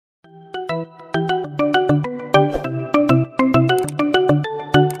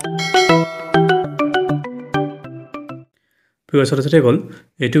প্ৰিয় ছাত্ৰছাত্ৰীসকল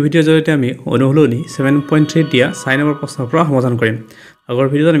এইটো ভিডিঅ'ৰ জৰিয়তে আমি অনুশীলনী 7.3 দিয়া 4 নম্বৰ প্ৰশ্নৰ পৰা সমাধান কৰিম। আগৰ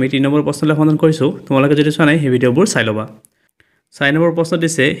ভিডিঅ'ত আমি 3 নম্বৰ প্ৰশ্নলৈ সমাধান কৰিছো। তোমালোকে যদি চোৱা নাই সেই ভিডিঅ'বোৰ চাই ল'বা। 4 নম্বৰ প্ৰশ্ন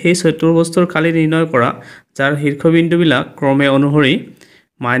দিছে সেই চতুৰ্ভুজটোৰ কালি নিৰ্ণয় কৰা যাৰ শীৰ্ষবিন্দুবিলাক ক্ৰমে অনুসৰি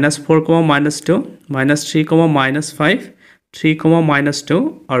 -4, -2, -3, -5, 3, -2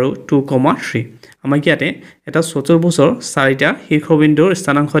 আৰু 2, 3। আমাক ইয়াতে এটা চতুৰ্ভুজৰ 4টা শীৰ্ষবিন্দুৰ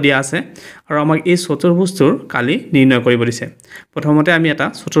স্থানাংক দিয়া আছে আৰু আমাক এই চতুৰ্ভুজটোৰ কালি নিৰ্ণয় কৰিব দিছে। প্ৰথমতে আমি এটা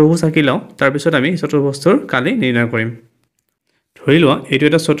চতুৰ্ভুজ আঁকি লওঁ, তাৰ পিছত আমি চতুৰ্ভুজটোৰ কালি নিৰ্ণয় কৰিম। ধৰি লোৱা এইটো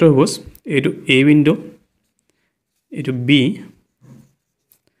এটা চতুৰ্ভুজ, এইটো A বিন্দু, এইটো B,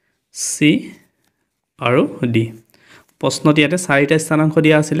 C আৰু D। প্ৰশ্নত ইয়াতে 4টা স্থানাংক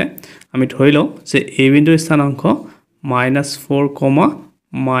দিয়া আছিলে। আমি ধৰি লওঁ যে A বিন্দুৰ স্থানাংক -4,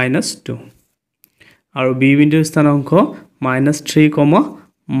 -2 আৰু B বিন্দুৰ স্থানাংক -3,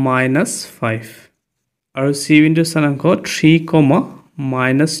 -5 আৰু C বিন্দুৰ স্থানাংক 3,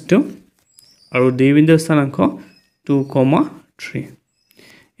 -2 আৰু D বিন্দুৰ স্থানাংক 2, 3।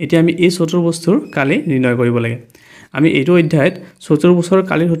 এতিয়া আমি এই চতুৰ্ভুজটোৰ কালি নিৰ্ণয় কৰিব লাগে। আমি এইটো অধ্যায়ত চতুৰ্ভুজৰ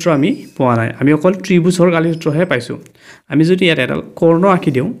কালিৰ সূত্ৰ আমি পোৱা নাই, আমি অকল ত্ৰিভুজৰ কালিৰ সূত্ৰহে পাইছোঁ। আমি যদি ইয়াত এডাল কৰ্ণ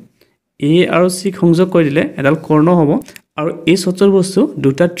আঁকি দিওঁ, A আৰু C সংযোগ কৰি দিলে এডাল কৰ্ণ হ'ব আৰু এই চতুৰ্ভুজটো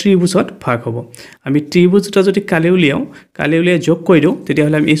দুটা ত্ৰিভুজত ভাগ হ'ব। আমি ত্ৰিভুজ দুটা যদি কালি উলিয়াই যোগ কৰি দিওঁ,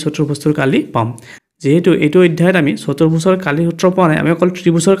 তেতিয়াহ'লে আমি এই চতুৰ্ভুজটোৰ কালি পাম। যেহেতু এইটো অধ্যায়ত আমি চতুৰ্ভুজৰ কালিৰ সূত্ৰ পোৱা নাই, আমি অকল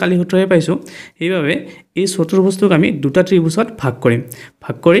ত্ৰিভুজৰ কালিৰ সূত্ৰহে পাইছোঁ, সেইবাবে এই চতুৰ্ভুজটোক আমি দুটা ত্ৰিভুজত ভাগ কৰিম।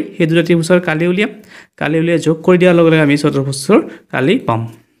 ভাগ কৰি সেই দুটা ত্ৰিভুজৰ কালি উলিয়াই যোগ কৰি দিয়াৰ লগে লগে আমি চতুৰ্ভুজটোৰ কালি পাম।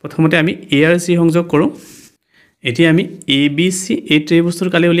 প্ৰথমতে আমি A আৰু C সংযোগ কৰোঁ। এতিয়া আমি ABC এই ত্ৰিভুজটোৰ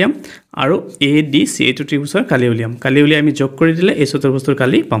কালি উলিয়াম আৰু ADC এইটো ত্ৰিভুজৰ কালি উলিয়াম। কালি উলিয়াই আমি যোগ কৰি দিলে এই চতুৰ্ভুজটোৰ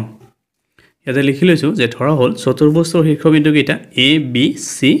কালি পাম। ইয়াতে লিখি লৈছোঁ যে ধৰা হ'ল চতুৰ্ভুজটোৰ শীৰ্ষবিন্দুকেইটা A, B,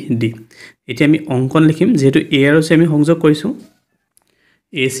 C, D। এতিয়া আমি অংকন লিখিম, যিহেতু A আৰু C আমি সংযোগ কৰিছোঁ,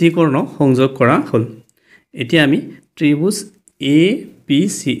 AC কৰ্ণ সংযোগ কৰা হ'ল। এতিয়া আমি ত্ৰিভুজ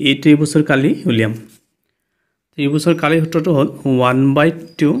ABC এই ত্ৰিভুজৰ কালি উলিয়াম। ত্ৰিভুজৰ কালিৰ সূত্ৰটো হ'ল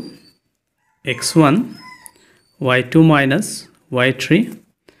 1/2 x1 y2 minus y3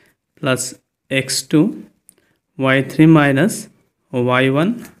 plus x2 y3 minus y1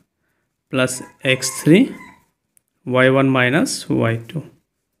 plus x3 y1 minus y2।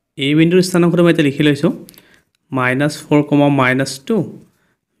 এই বিন্দুৰ স্থানাংকটো মই এতিয়া লিখি লৈছোঁ -4, -2,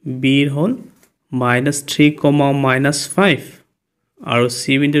 B হ'ল -3, -5 আৰু C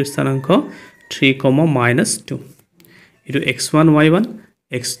বিন্দুৰ স্থানাংক 3, -2। এইটো x1 y1,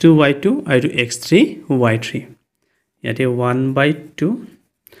 x2 y2 আৰু এইটো x3 y3। ইয়াতে 1/2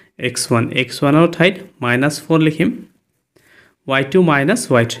 x1ৰ ঠাইত -4 লিখিম, y2 minus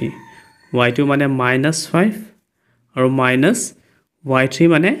y3 মানে -5 আৰু মাইনাছ y3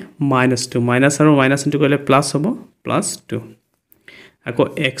 মানে -2, মাইনাছ আৰু মাইনাছ ইনটু কৰিলে প্লাছ হ'ব, +2। আকৌ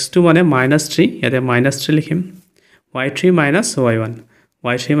x2 মানে -3, ইয়াতে -3 লিখিম, y3 minus y1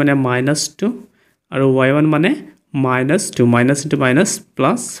 মানে -2 আৰু y1 মানে -2, মাইনাছ ইনটু মাইনাছ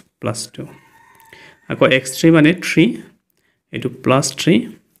 +2। আকৌ x3 মানে 3, এইটো +3,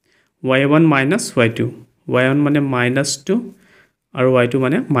 y1 minus y2 মানে -2 আৰু y2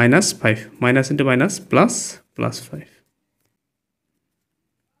 মানে -5, মাইনাছ ইনটু মাইনাছ +5।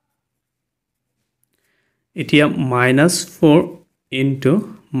 এতিয়া -4 ইনটু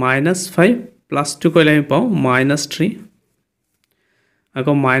 -5 +2 কৰিলে আমি পাওঁ -3।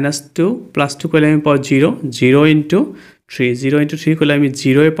 আকৌ -2 +2 কৰিলে আমি পাওঁ 0 ইনটু 3 কৰিলে আমি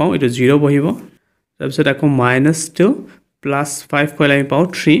 0 পাওঁ, এইটো 0 বহিব। তাৰপিছত আকৌ -2 +5 কৰিলে আমি পাওঁ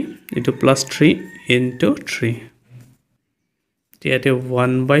 3, এইটো +3 ইনটু 3। ইয়াতে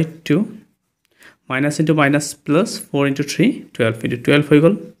 1/2 মাইনাছ ইনটু মাইনাছ +4 ইনটু 3 12, এইটো 12 হৈ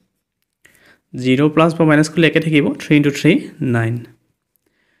গ'ল। 0 প্লাছ বা মাইনাছ কৰিলে একে থাকিব, 3 ইনটু 3 9।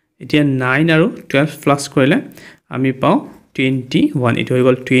 এতিয়া 9 আৰু 12 প্লাছ কৰিলে আমি পাওঁ 21, এইটো হৈ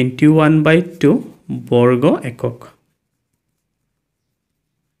গ'ল 21/2 বৰ্গ একক।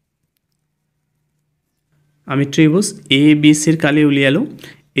 আমি ত্ৰিভুজ ABCৰ কালি উলিয়ালোঁ।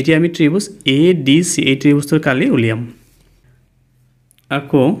 এতিয়া আমি ত্ৰিভুজ ADC এই ত্ৰিভুজটোৰ কালি উলিয়াম।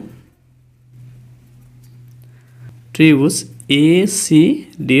 আকৌ ত্ৰিভুজ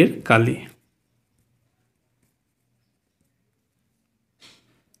ACDৰ কালি।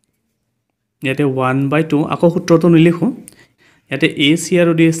 ইয়াতে 1/2 আকৌ সূত্ৰটো নিলিখোঁ, ইয়াতে AC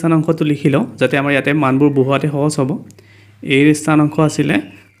আৰু D স্থানাংকটো লিখি লওঁ, যাতে আমাৰ ইয়াতে মানবোৰ বহুৱাতে সহজ হ'ব। A ৰ স্থানাংক আছিলে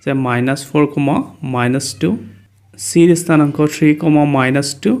যে -4, -2, C ৰ স্থানাংক 3,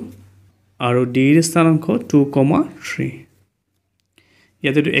 -2 আৰু D ৰ স্থানাংক 2, 3।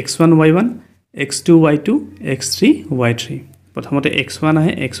 ইয়াতে x1 y1, x2 y2, x3 y3। প্ৰথমতে x1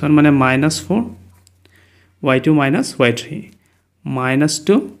 আহে, x1 মানে -4, y2 minus y3 -2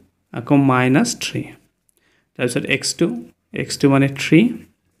 আকৌ -3 তাৰপিছত x2 মানে 3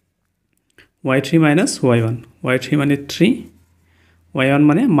 y3 minus y1 মানে 3 y1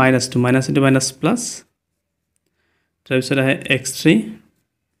 মানে -2 into minus plus তাৰপিছত আহে x3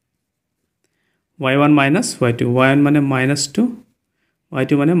 y1 minus y2 y1 মানে -2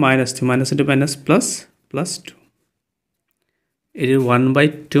 y2 মানে -2 into minus plus 2 it is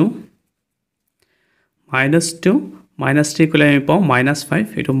 1/2 -2 -3 কলে আমি পাও -5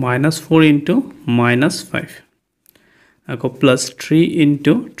 এটো -4 into -5 আকৌ +3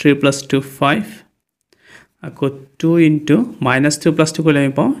 into 3 plus 2 5 আকৌ 2 into -2 plus 2 কলে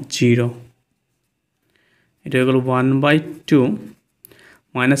আমি পাও 0 এটো হল 1/2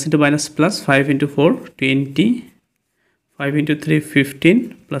 minus into minus plus 5 into 4 20 5 into 3 15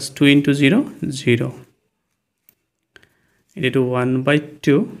 plus 2 into 0 0 it is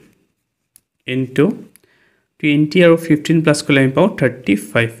 1/2 into 20 আৰু 15 plus কলে আমি পাও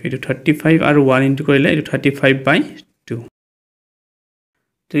 35 এটো 35 আৰু 1 into কৰিলে এটো 35/2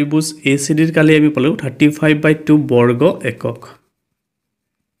 ত্ৰিভুজ ACD ৰ কালি আমি পালো 35/2 বৰ্গ একক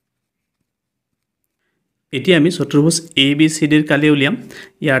এতিয়া আমি চতুৰ্ভুজ ABCD ৰ কালি উলিয়াম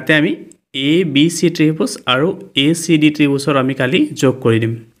ইয়াতে আমি ABC ত্ৰিভুজ আৰু ACD ত্ৰিভুজৰ আমি কালি যোগ কৰি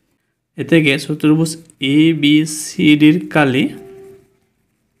দিম এতেকে চতুৰ্ভুজ ABCD ৰ কালি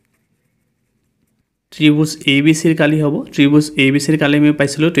ত্ৰিভুজ ABC ৰ কালি হ'ব ত্ৰিভুজ ABC ৰ কালি আমি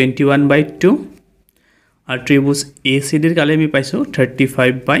পাইছিলো 21/2 আৰু ত্ৰিভুজ ACD ৰ কালি আমি পাইছো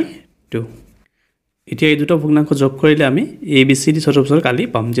 35/2 এতিয়া এই দুটো ভগ্নাংশ যোগ কৰিলে আমি ABCD চতুৰ্ভুজৰ কালি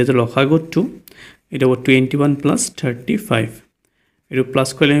পাম যেটো লসাগু 2 এটা 21 plus 35 এটো প্লাস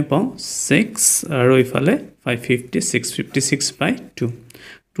কৰিলে আমি পাও 6 আৰু ইফালে 56/2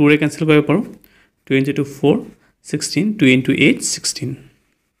 2 ৰে ক্যান্সেল কৰিব পাৰো 2 into 4 16 2 into 8 16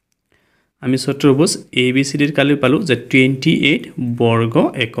 আমি চতুৰ্ভুজ ABCD ৰ কালি পালো যে 28 বৰ্গ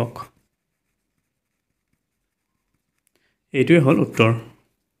একক এটোই হল উত্তৰ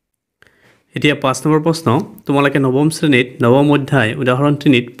এতিয়া 5 নম্বৰ প্ৰশ্ন তোমালোকে নৱম শ্ৰেণীত নৱম অধ্যায় উদাহৰণ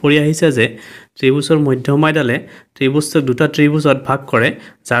 3ত পঢ়ি আহিছে যে ত্ৰিভুজৰ মধ্যমাইডালে ত্ৰিভুজক দুটা ত্ৰিভুজত ভাগ কৰে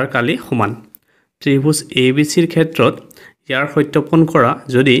যাৰ কালি সমান ত্ৰিভুজ ABC ৰ ক্ষেত্ৰত ইয়াৰ সত্যপন কৰা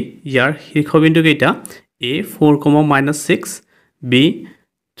যদি ইয়াৰ শীৰ্ষবিন্দু কেইটা A 4,-6 B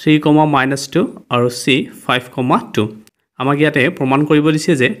 3,-2 আৰু C 5,2 আমাক ইয়াতে প্ৰমাণ কৰিব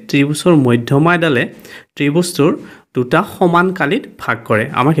দিছে যে ত্ৰিভুজৰ মধ্যমাইডালে ত্ৰিভুজটোৰ দুটা সমান কালিত ভাগ কৰে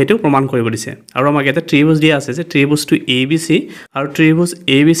আমাক হেতু প্ৰমাণ কৰিব দিছে আৰু আমাক এটা ত্ৰিভুজ দিয়া আছে যে ত্ৰিভুজটো ABC আৰু ত্ৰিভুজ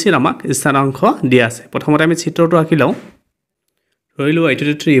ABC ৰ আমাক স্থানাংক দিয়া আছে প্ৰথমতে আমি চিত্ৰটো আঁকি লওঁ ধৰিলো এইটো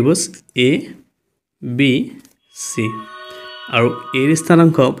ত্ৰিভুজ ABC আৰু এৰ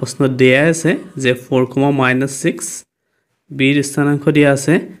স্থানাংক প্ৰশ্নত দিয়া আছে যে 4,-6 B ৰ স্থানাংক দিয়া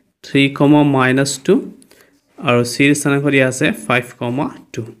আছে 3,-2 আৰু C ৰ স্থানাংক দিয়া আছে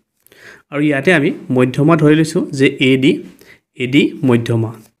 5,2 আৰু ইয়াতে আমি মধ্যমা ধৰি লৈছো যে AD মধ্যমা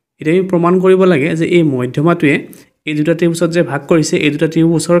এটা আমি প্ৰমাণ কৰিব লাগে যে এই মধ্যমাটোৱে এই দুটা ত্ৰিভুজত যে ভাগ কৰিছে এই দুটা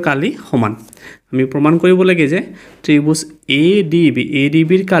ত্ৰিভুজৰ কালি সমান আমি প্ৰমাণ কৰিব লাগে যে ত্ৰিভুজ ADB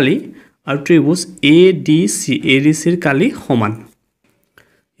ৰ কালি আৰু ত্ৰিভুজ ADC ৰ কালি সমান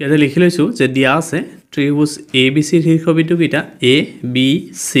ইয়াতে লিখি লৈছো যে দিয়া আছে ত্ৰিভুজ ABC ৰ শীৰ্ষবিন্দু কেইটা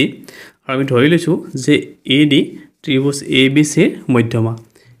ABC আৰু আমি ধৰি লৈছো যে AD ত্ৰিভুজ ABC ৰ মধ্যমা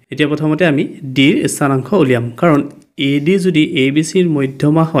এতিয়া প্ৰথমতে আমি D ৰ স্থানাংক উলিয়াম কাৰণ AD যদি ABC ৰ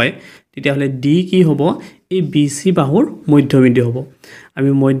মধ্যমা হয় তেতিয়া হলে D কি হ'ব এই BC বাহুৰ মধ্যবিন্দু হ'ব আমি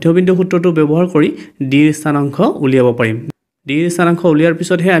মধ্যবিন্দু সূত্ৰটো ব্যৱহাৰ কৰি D ৰ স্থানাংক উলিয়াব পাৰিম D ৰ স্থানাংক উলিয়াৰ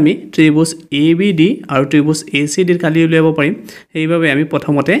পিছতহে আমি ত্ৰিভুজ ABD আৰু ত্ৰিভুজ ACD ৰ কালি উলিয়াব পাৰিম সেইবাবে আমি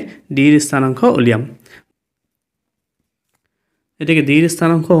প্ৰথমতে D ৰ স্থানাংক উলিয়াম এতেকে D ৰ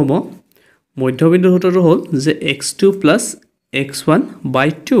স্থানাংক হ'ব মধ্যবিন্দু সূত্ৰটো হ'ল যে x2 +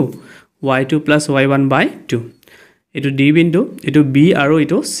 x1/2 y2 + y1/2 এটো D বিন্দু এটো B আৰু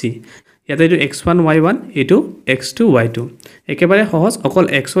এটো C ইয়াতে এটো x1 y1 এটো x2 y2 একেবাৰে সহজ অকল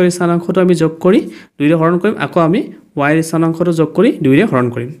x ৰ স্থানাংকটো আমি যোগ কৰি 2 ৰে হৰণ কৰিম আকৌ আমি y ৰ স্থানাংকটো যোগ কৰি 2 ৰে হৰণ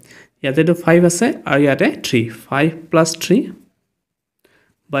কৰিম ইয়াতে এটো 5 আছে আৰু ইয়াতে 3 5 +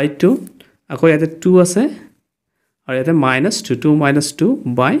 3/2 আকৌ ইয়াতে 2 আছে আৰু ইয়াতে -2 2 -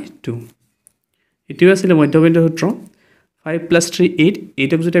 2/2 এটো আছিল মধ্যবিন্দু সূত্ৰ 5 + 3 8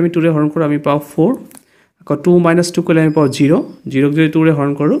 8ক যদি আমি 2 ৰে হৰণ কৰো আমি পাও 4 আকৌ 2 - 2 কলে আমি পাও 0 0ক যদি 2 ৰে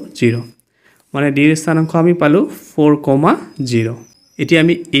হৰণ কৰো 0 মানে D ৰ স্থানাংক আমি পালো 4,0 এতিয়া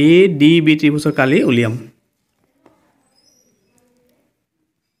আমি ADB ত্ৰিভুজৰ কালি উলিয়াম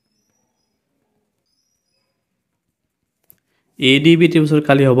ADB ত্ৰিভুজৰ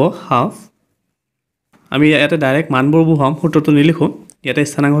কালি হ'ব হাফ আমি ইয়াতে ডাইৰেক্ট মানবোৰ বহুৱাম সূত্ৰটো নিলিখো ইয়াতে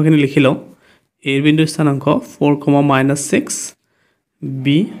স্থানাংকখিনি লিখি লওঁ A বিন্দু স্থানাংক 4,-6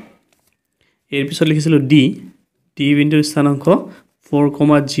 বি এর পিছত লিখিছিলো ডি ডি বিন্দুৰ স্থানাংক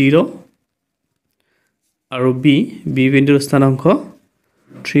 4,0 আৰু বি বিন্দুৰ স্থানাংক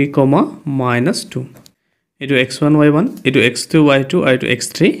 3,-2 এটো x1 y1 এটো x2 y2 আৰু এটো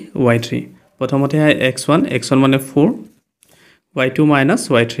x3 y3 প্ৰথমতে হয় x1 মানে 4 y2 minus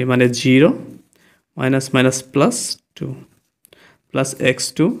y3 মানে 0 minus minus plus 2 plus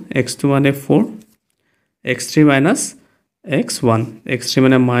x2 মানে 4 x3 minus x1 x3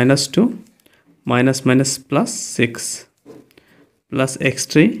 মানে minus 2 minus minus plus 6 plus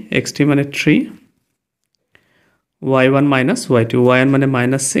x3 মানে 3 y1 minus y2 y1 মানে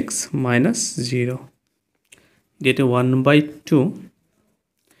minus 6 minus 0 dito 1/2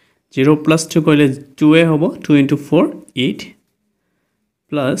 0 plus 2 কৰিলে 2 হ'ব 2 into 4 8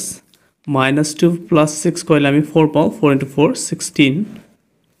 plus minus 2 plus 6 কৰিলে আমি 4 পাও 4 into 4 16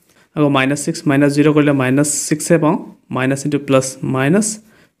 আকৌ minus 6 minus 0 কৰিলে minus 6 পাও minus into plus minus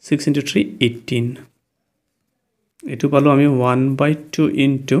 6 into 3 18 এটো পালো আমি 1/2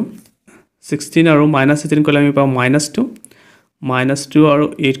 into 16 আৰু minus 18 কৰিলে আমি পাও minus 2 আৰু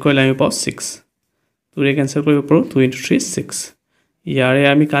 8 কৰিলে আমি পাও 6 2 কেনসেল কৰিব পাৰো 2 into 3 6 ইয়াৰে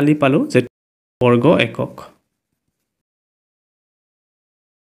আমি কালি পালো যে বৰ্গ একক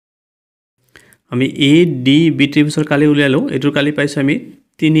আমি এ ডি বি ত্ৰিভুজৰ কালি উলিয়ালো এটোৰ কালি পাইছো আমি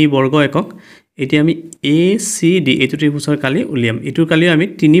 3 বৰ্গ একক এটি আমি এ সি ডি এটো ত্ৰিভুজৰ কালি উলিয়াম এটোৰ কালি আমি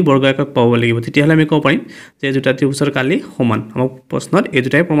 3 বৰ্গ একক পাব লাগিব তেতিয়াহলে আমি ক'ব পাৰিম যে দুটা ত্ৰিভুজৰ কালি সমান আমাক প্ৰশ্নত এই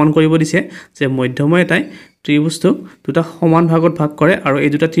দুটাই প্ৰমাণ কৰিব দিছে যে মধ্যময় এটাই ত্ৰিভুজটো দুটা সমান ভাগত ভাগ কৰে আৰু এই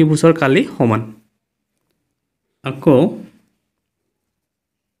দুটা ত্ৰিভুজৰ কালি সমান আকৌ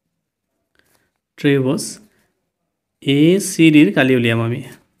ত্ৰিভুজ এ সি ডিৰ কালি উলিয়াম আমি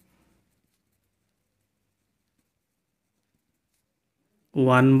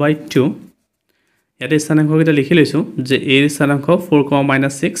 1/2 ইয়াতে স্থানাংককেইটা লিখি লৈছো যে a ৰ স্থানাংক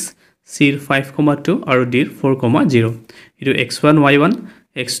 4,-6 c ৰ 5,2 আৰু d ৰ 4,0 এটো x1 y1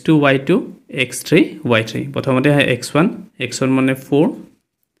 x2 y2 x3 y3 প্ৰথমতে হয় x1 মানে 4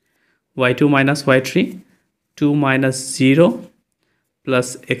 y2 minus y3 2 minus 0 plus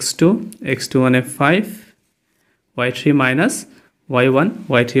x2 মানে 5 y3 minus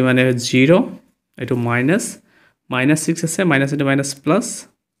y3 মানে 0 এটো minus 6 আছে minus into minus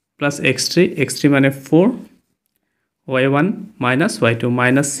plus x3 মানে 4 y1 minus y2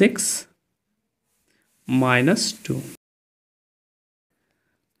 minus 6 minus 2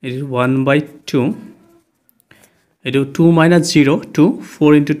 it is 1/2 it is 2 minus 0 2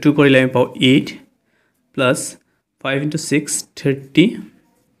 4 into 2 কৰিলে আমি পাও 8 plus 5 into 6 30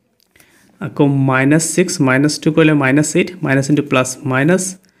 আকৌ minus 6 minus 2 কৰিলে minus 8 minus into plus minus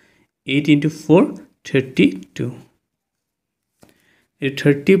 8 into 4 32 it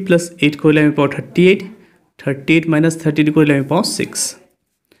 30 plus 8 কৰিলে আমি পাও 38 minus 32 কৰিলে আমি পাও 6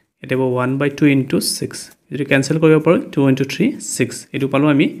 এটা হ'ব 1/2 into 6 এটো ক্যান্সেল কৰিব পাৰো 2 into 3 6 এটো পালো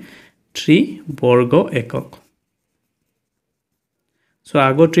আমি 3 বৰ্গ একক সো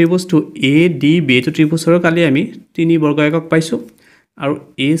আগৰ ত্ৰিভুজটো এ ডি বি এটো ত্ৰিভুজৰ কালি আমি 3 বৰ্গ একক পাইছো আৰু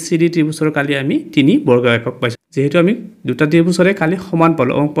এ সি ডি ত্ৰিভুজৰ কালি আমি 3 বৰ্গ একক পাইছো যেহেতু আমি দুটা ত্ৰিভুজৰে কালি সমান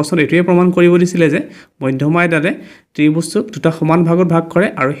পালো আৰু প্ৰশ্ন এটোৱে প্ৰমাণ কৰিব দিছিলে যে মধ্যময় ডালে ত্ৰিভুজক দুটা সমান ভাগত ভাগ কৰে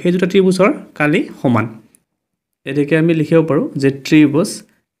আৰু সেই দুটা ত্ৰিভুজৰ কালি সমান এটাকে আমি লিখিব পাৰো যে ত্ৰিভুজ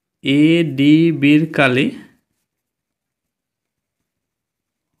এ ডি বি ৰ কালি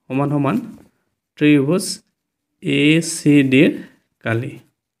সমান ত্ৰিভুজ এ সি ডি ৰ কালি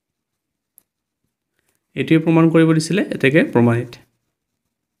এটোৱে প্ৰমাণ কৰিব দিছিলে এটাকে প্ৰমাণিত